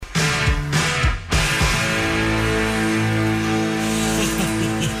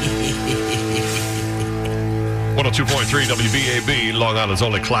102.3 WBAB, Long Island's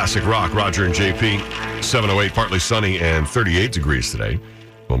only classic rock. Roger and JP, 708, partly sunny and 38 degrees today.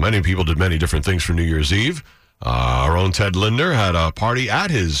 Well, many people did many different things for New Year's Eve. Our own Ted Linder had a party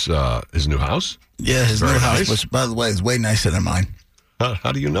at his new house. Yeah, his Very new house, nice. which, by the way, is way nicer than mine.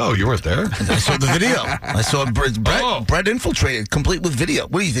 How do you know? You weren't there. I saw the video. I saw Brett infiltrated, complete with video.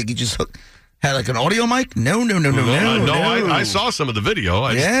 What do you think? He just had like an audio mic? No. I saw some of the video.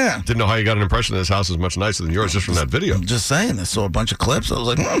 I just didn't know how you got an impression that this house is much nicer than yours just from that video. I'm just saying. I saw a bunch of clips. I was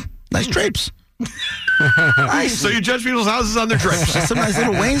like, nice drapes. Nice. So you judge people's houses on their drapes. Some nice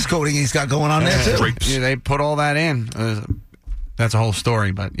little wainscoting he's got going on there, too. Drapes. Yeah, they put all that in. That's a whole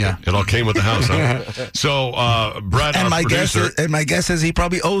story, but yeah. It all came with the house, huh? So, Brett, And our producer... my guess is he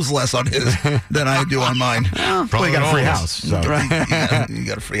probably owes less on his than I do on mine. Probably you got a free house. So. You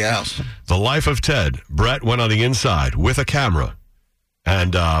got a free house. The life of Ted. Brett went on the inside with a camera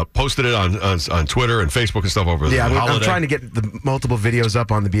and posted it on Twitter and Facebook and stuff over the holiday. I'm trying to get the multiple videos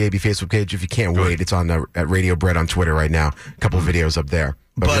up on the BAB Facebook page. If you can't wait, it's on at Radio Brett on Twitter right now. A couple videos up there.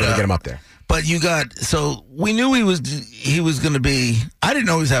 But we're going to get them up there. But so we knew he was going to be, I didn't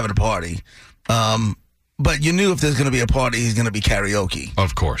know he was having a party. But you knew if there's going to be a party, he's going to be karaoke.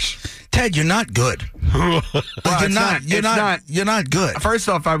 Of course. Ted, you're not good. You're not good. First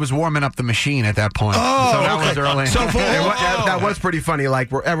off, I was warming up the machine at that point. Oh, so that was early. So that was pretty funny.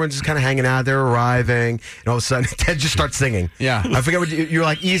 Like, everyone's just kind of hanging out, they're arriving, and all of a sudden, Ted just starts singing. Yeah. I forget what you're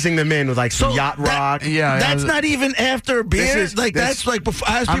like easing them in with like some yacht rock. Yeah. That's not even after beer. That's like before,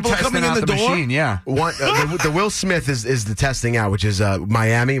 as people are coming in the door. Machine, yeah. The Will Smith is the testing out, which is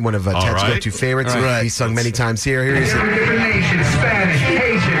Miami, one of Ted's go-to favorites. Right. He's sung many times here. Here he is. Different nations, Spanish,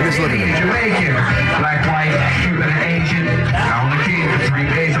 Haitian, Jamaican, black, white, Cuban, and Asian. I'm the king for 3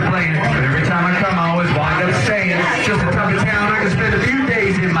 days of playing. But every time I come, I always wind up staying. Just a type of town I can spend a few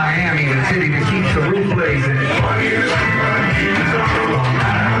days in Miami, the city that keeps the roof blazing.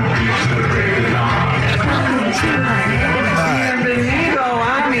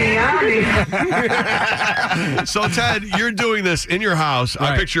 So, Ted, you're doing this in your house.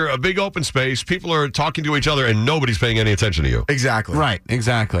 Right. I picture a big open space. People are talking to each other, and nobody's paying any attention to you. Exactly. Right,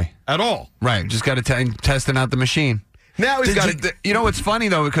 exactly. At all. Right, just got to testing out the machine. Now he's got You know what's funny,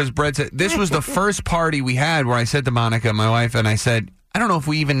 though, because Brett said, this was the first party we had where I said to Monica, my wife, and I said, I don't know if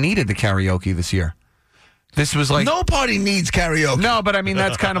we even needed the karaoke this year. This was like... No party needs karaoke. No, but I mean,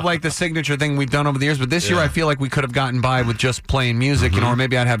 that's kind of like the signature thing we've done over the years. But this year, I feel like we could have gotten by with just playing music, or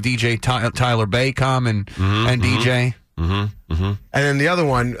maybe I'd have DJ Tyler Bay come and DJ. And then the other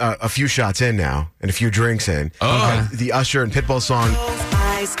one, a few shots in now, and a few drinks in. Oh. The Usher and Pitbull song.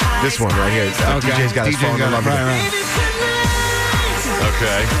 This one right here. DJ's got his phone. Right.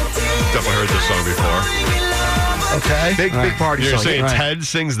 Okay. Definitely heard this song before. Okay. Big party You're song. saying Ted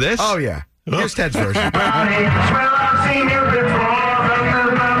sings this? Oh, yeah. Here's Ted's version. Well, I've seen you before.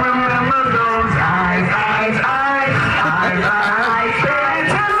 Remember those eyes.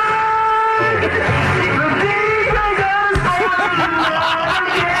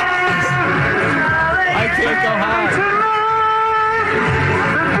 I can't go high.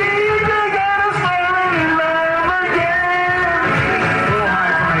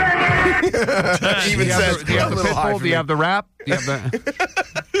 Even says, Do you have the Pitbull? Do you have the rap? Do you have the...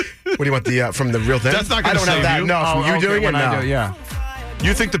 What do you want, the from the real thing? That's not gonna I don't save have that. you. No, from you doing it, when no. I do, yeah.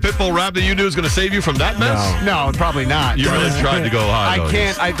 You think the Pitbull rap that you do is going to save you from that mess? No, probably not. You really tried to go high. I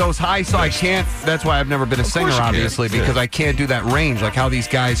can't. Those high, so I can't. That's why I've never been a singer, you can't. obviously, because I can't do that range. Like how these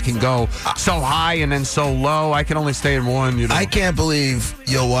guys can go so high and then so low. I can only stay in one. You know. I can't believe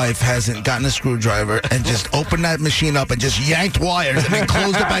your wife hasn't gotten a screwdriver and just opened that machine up and just yanked wires and then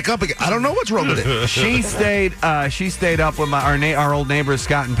closed it back up again. I don't know what's wrong with it. She stayed up with our old neighbors.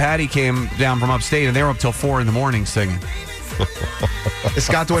 Scott and Patty came down from upstate, and they were up till 4 a.m. singing. Is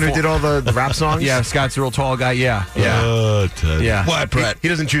Scott the one who did all the rap songs? Yeah, Scott's a real tall guy. Yeah. Ted. Yeah. What, Brett? He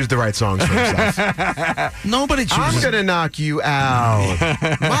doesn't choose the right songs for himself. Nobody chooses. I'm going to knock you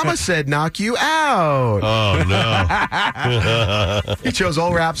out. Mama said knock you out. Oh, no. He chose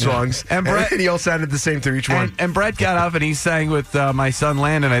all rap songs, and he all sounded the same through each one. And Brett got up and he sang with my son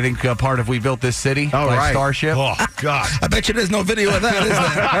Landon, I think part of We Built This City by Starship. Oh, God. I bet you there's no video of that, is there?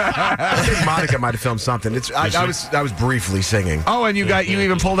 I think Monica might have filmed something. I was briefly singing. Oh, and you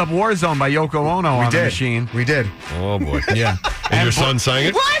even pulled up Warzone by Yoko Ono on the machine. We did. Oh, boy. Yeah. And your son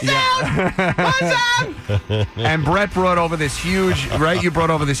sang it? And Brett brought over this huge, right? You brought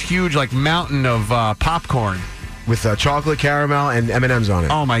over this huge, like, mountain of popcorn. With chocolate, caramel, and M&M's on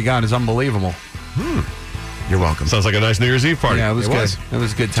it. Oh, my God. It's unbelievable. You're welcome. Sounds like a nice New Year's Eve party. Yeah, it was It good. was. It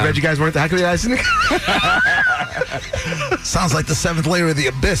was a good Too time. bad you guys weren't. How come you guys didn't? Sounds like the seventh layer of the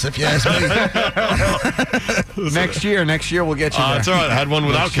abyss, if you ask me. Next year we'll get you there. That's all right. I had one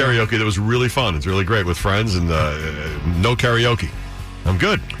without karaoke that was really fun. It's really great with friends and no karaoke. I'm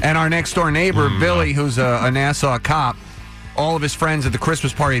good. And our next door neighbor, Billy, who's a Nassau cop, all of his friends at the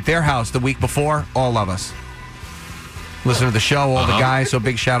Christmas party at their house the week before, all love us. Listen to the show, all the guys. So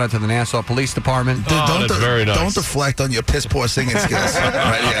big shout out to the Nassau Police Department. Dude, that's very nice. Don't deflect on your piss poor singing skills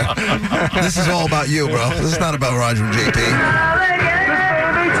right here. This is all about you, bro. This is not about Roger and JP.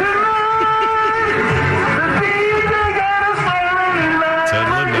 Ted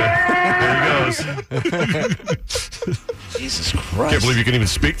Linder. There he goes. Jesus Christ. Can't believe you can even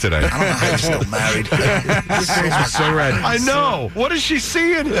speak today. I don't know how you're still married. His face was so red. I know. What is she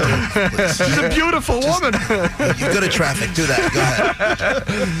seeing? She's a beautiful woman. You're good at traffic. Do that. Go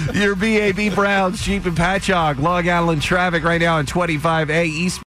ahead. Your BAB Browns, Jeep and Patchogue, Long Island traffic right now in 25A East.